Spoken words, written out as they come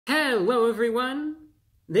Hello everyone,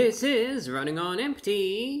 this is Running on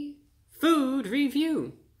Empty Food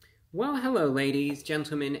Review. Well, hello ladies,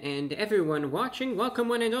 gentlemen, and everyone watching. Welcome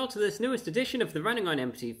one and all to this newest edition of the Running on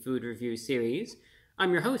Empty Food Review series.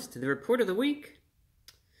 I'm your host, the Report of the Week.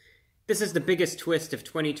 This is the biggest twist of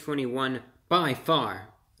 2021 by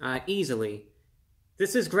far, easily.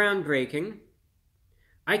 This is groundbreaking.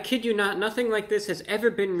 I kid you not, nothing like this has ever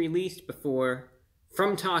been released before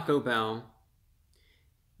from Taco Bell.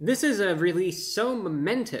 This is a release so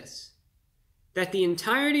momentous that the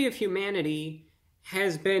entirety of humanity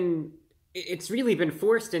it's really been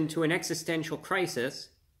forced into an existential crisis,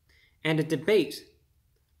 and a debate,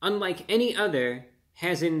 unlike any other,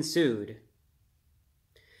 has ensued.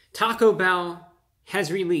 Taco Bell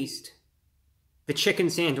has released the chicken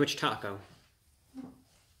sandwich taco.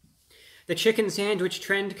 The chicken sandwich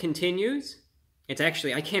trend continues. It's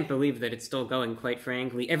actually, I can't believe that it's still going, quite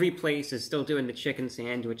frankly. Every place is still doing the chicken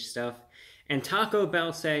sandwich stuff. And Taco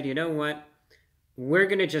Bell said, you know what? We're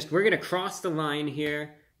gonna cross the line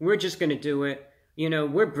here. We're just gonna do it. You know,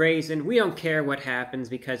 we're brazen. We don't care what happens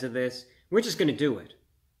because of this. We're just gonna do it.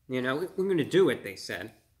 You know, we're gonna do it, they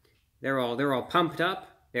said. They're all pumped up.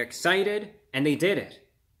 They're excited. And they did it.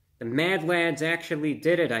 The Mad Lads actually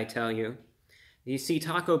did it, I tell you. You see,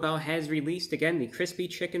 Taco Bell has released again the crispy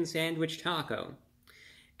chicken sandwich taco.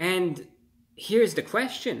 And here's the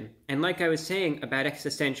question, and like I was saying about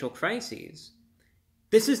existential crises,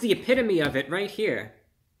 this is the epitome of it right here.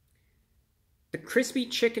 The crispy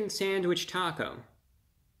chicken sandwich taco.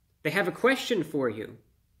 They have a question for you.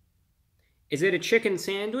 Is it a chicken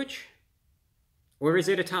sandwich, or is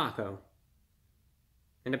it a taco?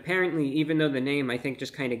 And apparently, even though the name, I think,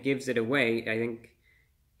 just kind of gives it away, I think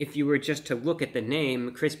if you were just to look at the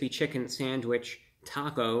name, crispy chicken sandwich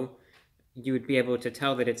taco, you would be able to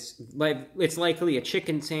tell that it's likely a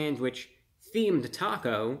chicken sandwich themed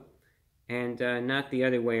taco, and not the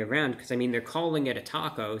other way around, because I mean they're calling it a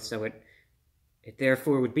taco, so it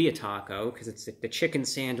therefore would be a taco, because it's the chicken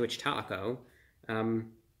sandwich taco.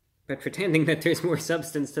 But pretending that there's more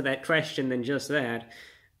substance to that question than just that,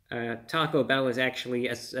 Taco Bell is actually,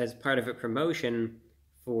 as part of a promotion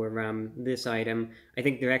for this item, I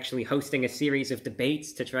think they're actually hosting a series of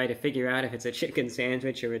debates to try to figure out if it's a chicken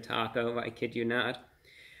sandwich or a taco. I kid you not.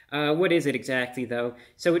 What is it exactly, though?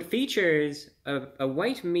 So it features a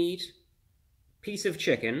white meat piece of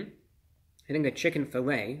chicken. I think a chicken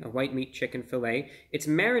filet, a white meat chicken filet. It's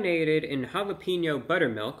marinated in jalapeno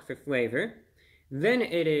buttermilk for flavor. Then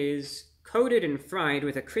it is coated and fried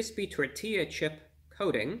with a crispy tortilla-chip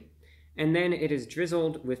coating. And then it is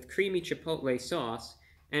drizzled with creamy Chipotle sauce,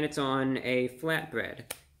 and it's on a flatbread.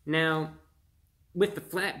 Now, with the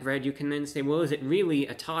flatbread, you can then say, well, is it really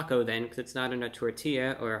a taco then? Because it's not in a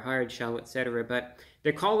tortilla or a hard shell, etc. But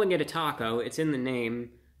they're calling it a taco. It's in the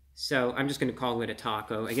name. So I'm just going to call it a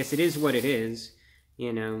taco. I guess it is what it is.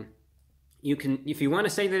 You know, you can, if you want to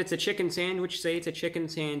say that it's a chicken sandwich, say it's a chicken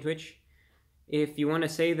sandwich. If you want to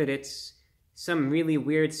say that it's some really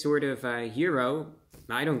weird sort of gyro,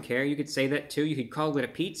 I don't care. You could say that too. You could call it a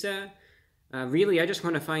pizza. Really, I just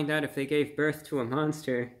want to find out if they gave birth to a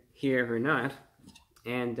monster here or not.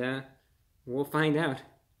 And we'll find out,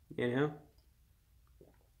 you know?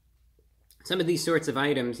 Some of these sorts of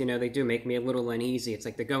items, you know, they do make me a little uneasy. It's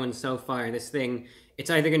like they're going so far. This thing, it's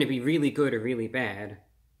either going to be really good or really bad.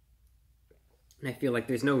 And I feel like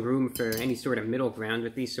there's no room for any sort of middle ground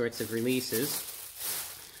with these sorts of releases.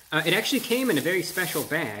 It actually came in a very special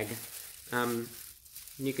bag.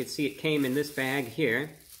 You could see it came in this bag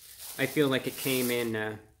here. I feel like it came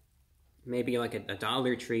in maybe like a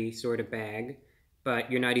Dollar Tree sort of bag, but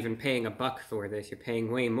you're not even paying $1 for this. You're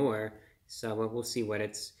paying way more. So we'll see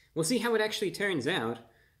we'll see how it actually turns out.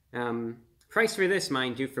 Price for this,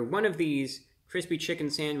 mind you, for one of these crispy chicken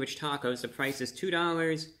sandwich tacos, the price is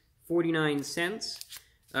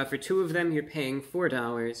 $2.49. For two of them, you're paying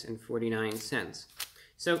 $4.49.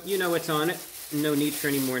 So you know what's on it. No need for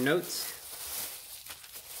any more notes.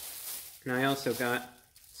 And I also got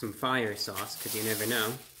some fire sauce, because you never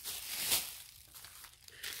know.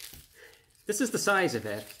 This is the size of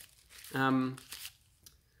it. I'm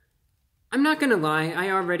not gonna lie,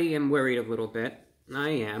 I already am worried a little bit. I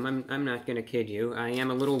am. I'm not gonna kid you. I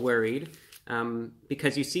am a little worried,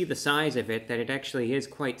 because you see the size of it, that it actually is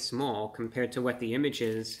quite small compared to what the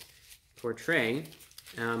images portray.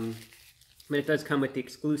 But it does come with the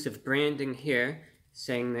exclusive branding here,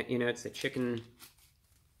 saying that, you know, it's a chicken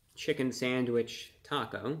sandwich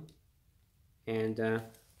taco. And,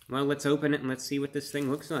 well, let's open it and let's see what this thing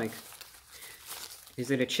looks like.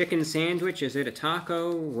 Is it a chicken sandwich? Is it a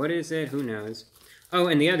taco? What is it? Who knows? Oh,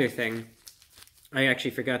 and the other thing, I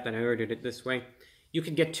actually forgot that I ordered it this way. you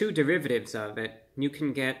can get two derivatives of it. You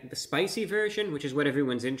can get the spicy version, which is what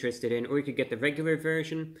everyone's interested in, or you could get the regular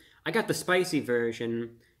version. I got the spicy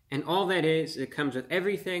version, and all that is, it comes with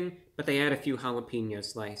everything, but they add a few jalapeno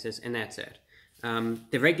slices, and that's it.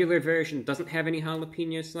 The regular version doesn't have any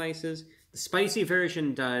jalapeno slices. The spicy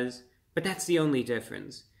version does, but that's the only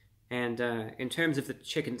difference. And in terms of the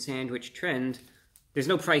chicken sandwich trend, there's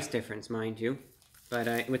no price difference, mind you.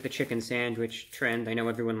 But with the chicken sandwich trend, I know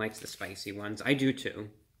everyone likes the spicy ones. I do too,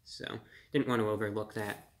 so didn't want to overlook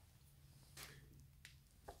that.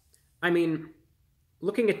 I mean,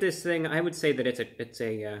 looking at this thing, I would say that it's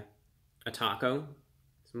a taco.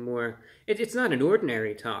 It's more. It's not an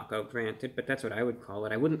ordinary taco, granted, but that's what I would call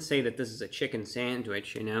it. I wouldn't say that this is a chicken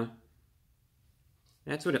sandwich, you know.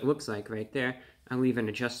 That's what it looks like right there. I'll even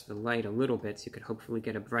adjust the light a little bit so you could hopefully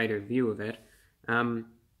get a brighter view of it.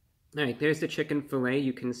 Alright, there's the chicken filet.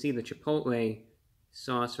 You can see the chipotle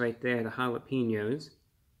sauce right there, the jalapenos,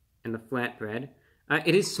 and the flatbread.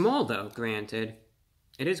 It is small, though, granted.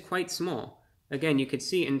 It is quite small. Again, you could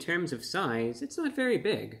see in terms of size, it's not very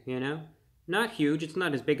big, you know? Not huge. It's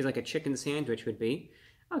not as big as like a chicken sandwich would be.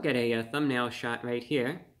 I'll get a thumbnail shot right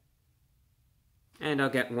here. And I'll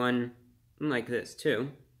get one like this,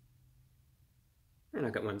 too. And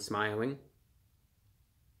I'll get one smiling.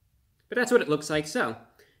 But that's what it looks like, so.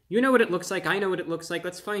 You know what it looks like, I know what it looks like.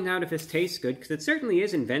 Let's find out if this tastes good, because it certainly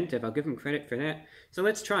is inventive. I'll give them credit for that. So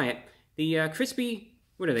let's try it. The crispy,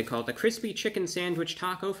 what are they called? The crispy chicken sandwich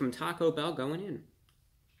taco from Taco Bell going in.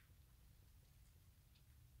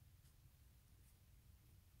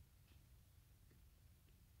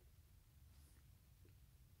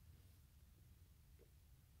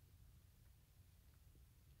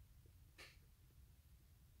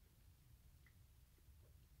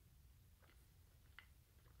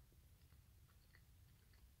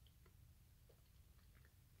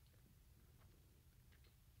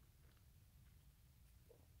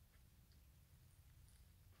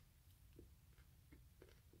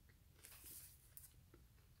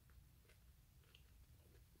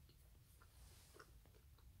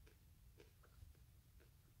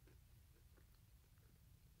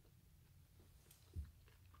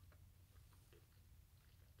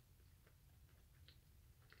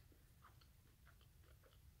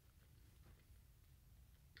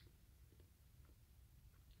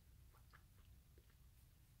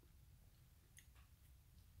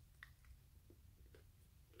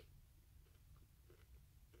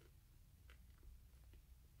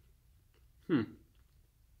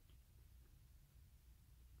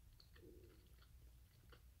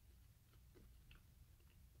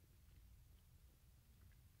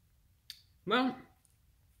 Well,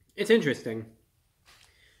 it's interesting.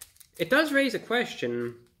 It does raise a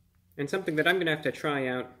question, and something that I'm going to have to try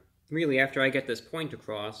out, really, after I get this point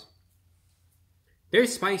across.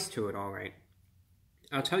 There's spice to it, all right.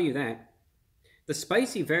 I'll tell you that. The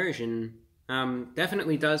spicy version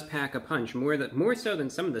definitely does pack a punch, more so than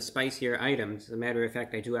some of the spicier items. As a matter of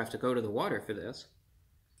fact, I do have to go to the water for this.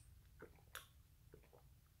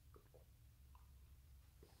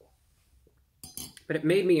 But it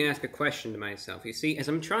made me ask a question to myself. You see, as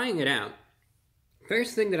I'm trying it out,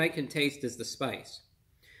 first thing that I can taste is the spice.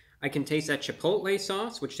 I can taste that Chipotle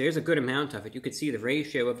sauce, which there's a good amount of it. You could see the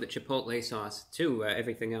ratio of the Chipotle sauce to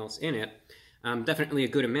everything else in it. Definitely a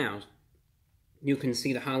good amount. You can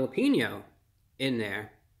see the jalapeno in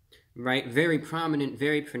there, right? Very prominent,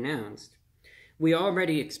 very pronounced. We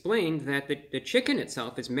already explained that the chicken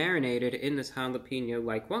itself is marinated in this jalapeno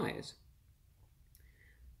likewise.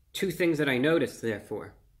 Two things that I noticed,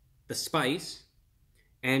 therefore. The spice,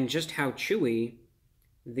 and just how chewy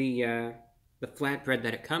the flatbread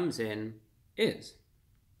that it comes in is.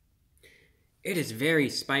 It is very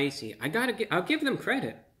spicy. I'll give them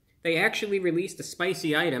credit. They actually released a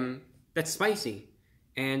spicy item that's spicy.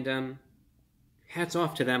 And hats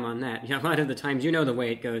off to them on that. You know, a lot of the times, you know the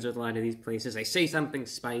way it goes with a lot of these places. They say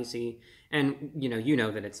something's spicy, and you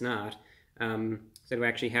know that it's not. So to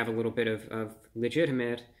actually have a little bit of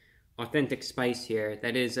legitimate, authentic spice here,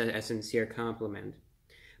 that is a sincere compliment.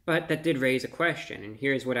 But that did raise a question, and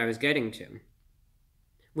here's what I was getting to.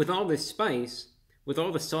 With all this spice, with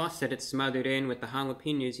all the sauce that it's smothered in, with the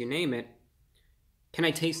jalapenos, you name it, can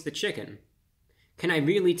I taste the chicken? Can I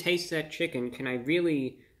really taste that chicken? Can I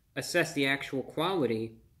really assess the actual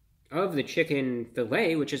quality of the chicken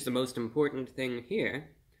filet, which is the most important thing here?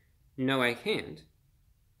 No, I can't.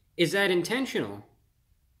 Is that intentional?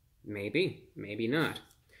 Maybe, maybe not.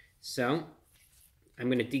 So, I'm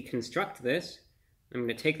going to deconstruct this. I'm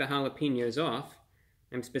going to take the jalapenos off.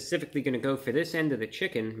 I'm specifically going to go for this end of the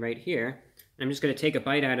chicken right here. I'm just going to take a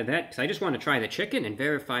bite out of that, because I just want to try the chicken and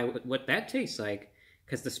verify what that tastes like.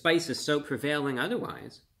 because the spice is so prevailing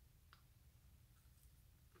otherwise.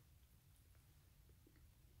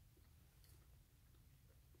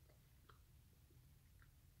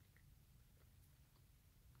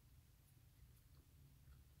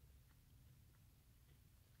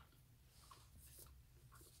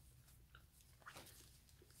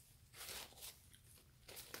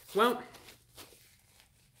 Well,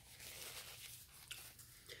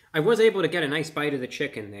 I was able to get a nice bite of the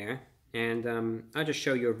chicken there, and I'll just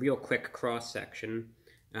show you a real quick cross-section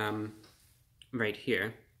right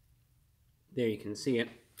here. There you can see it.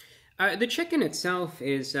 The chicken itself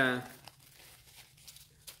is,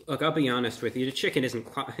 look, I'll be honest with you, the chicken isn't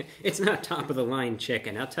quite, it's not top-of-the-line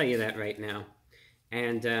chicken, I'll tell you that right now.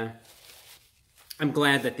 And I'm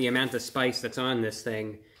glad that the amount of spice that's on this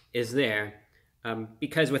thing is there.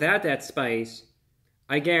 Because without that spice,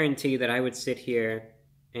 I guarantee that I would sit here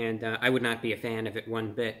and I would not be a fan of it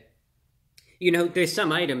one bit. You know, there's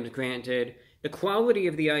some items, granted, the quality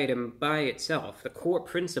of the item by itself, the core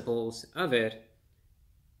principles of it,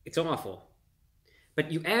 it's awful.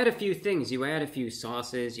 But you add a few things, you add a few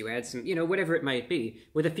sauces, you add some, you know, whatever it might be.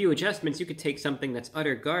 With a few adjustments, you could take something that's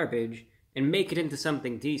utter garbage and make it into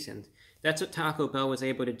something decent. That's what Taco Bell was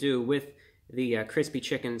able to do with the crispy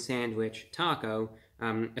chicken sandwich taco,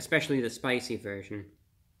 especially the spicy version.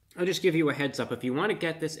 I'll just give you a heads up. If you want to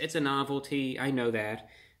get this, it's a novelty, I know that.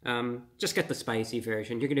 Just get the spicy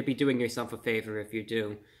version. You're going to be doing yourself a favor if you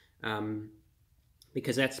do.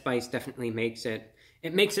 Because that spice definitely makes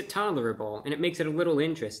it tolerable, and it makes it a little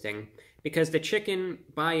interesting. Because the chicken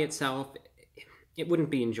by itself, it wouldn't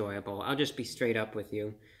be enjoyable. I'll just be straight up with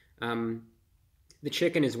you. The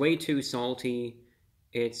chicken is way too salty.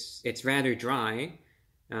 It's rather dry.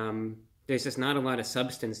 There's just not a lot of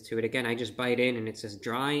substance to it. Again, I just bite in and it's just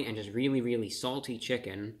dry and just really, really salty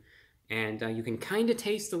chicken. And you can kind of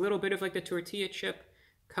taste a little bit of like the tortilla-chip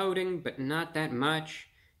coating, but not that much.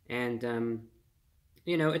 And,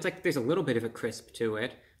 you know, it's like there's a little bit of a crisp to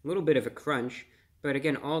it, a little bit of a crunch. But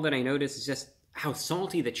again, all that I notice is just how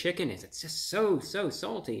salty the chicken is. It's just so, so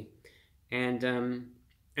salty. And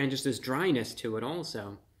just this dryness to it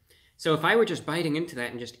also. So if I were just biting into that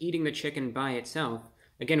and just eating the chicken by itself,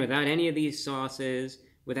 again, without any of these sauces,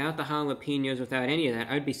 without the jalapenos, without any of that,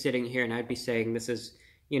 I'd be sitting here and I'd be saying this is,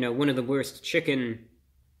 you know, one of the worst chicken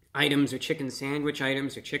items or chicken sandwich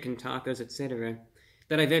items or chicken tacos, etc.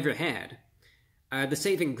 that I've ever had. The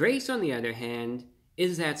saving grace, on the other hand,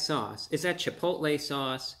 is that sauce, is that Chipotle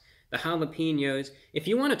sauce, the jalapenos. If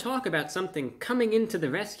you want to talk about something coming into the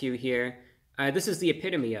rescue here, this is the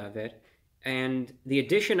epitome of it. And the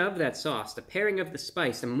addition of that sauce, the pairing of the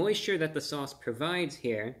spice, the moisture that the sauce provides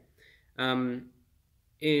here,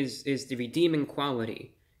 is the redeeming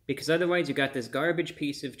quality. Because otherwise you got this garbage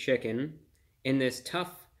piece of chicken in this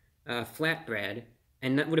tough flatbread,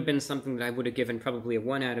 and that would have been something that I would have given probably a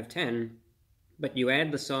 1 out of 10. But you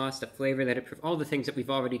add the sauce, the flavor that it, all the things that we've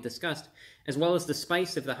already discussed, as well as the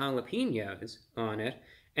spice of the jalapenos on it,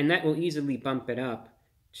 and that will easily bump it up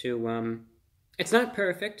to, it's not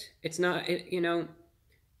perfect. It's not, you know,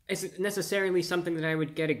 it's necessarily something that I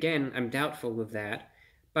would get again. I'm doubtful of that.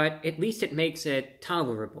 But at least it makes it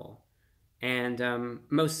tolerable. And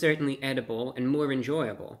most certainly edible and more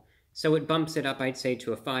enjoyable. So it bumps it up, I'd say,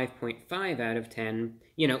 to a 5.5 out of 10.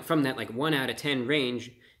 You know, from that, like, 1 out of 10 range,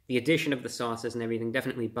 the addition of the sauces and everything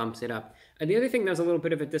definitely bumps it up. And the other thing that was a little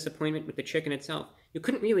bit of a disappointment with the chicken itself, you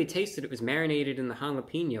couldn't really taste that it was marinated in the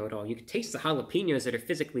jalapeno at all. You could taste the jalapenos that are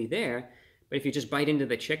physically there, but if you just bite into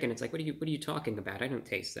the chicken, it's like, what are you talking about? I don't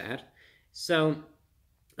taste that. So,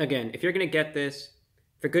 again, if you're going to get this,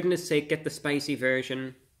 for goodness sake, get the spicy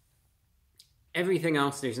version. Everything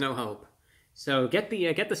else, there's no hope. So get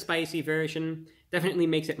the spicy version. Definitely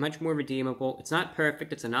makes it much more redeemable. It's not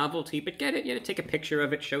perfect. It's a novelty, but get it. You know, take a picture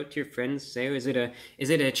of it, show it to your friends. Say, is it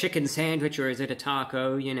a chicken sandwich or is it a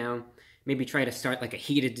taco? You know, maybe try to start like a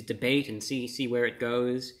heated debate and see where it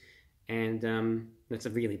goes. And that's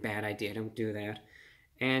a really bad idea. Don't do that.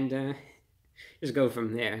 And just go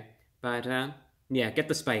from there. But yeah, get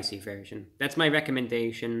the spicy version. That's my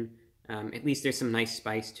recommendation. At least there's some nice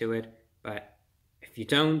spice to it. But if you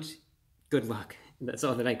don't, good luck. That's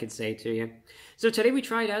all that I could say to you. So today we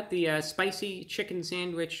tried out the spicy chicken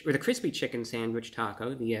sandwich, or the crispy chicken sandwich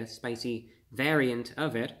taco, the spicy variant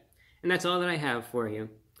of it. And that's all that I have for you.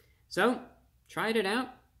 So, tried it out,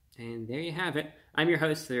 and there you have it. I'm your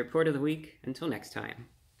host, The Report of the Week. Until next time.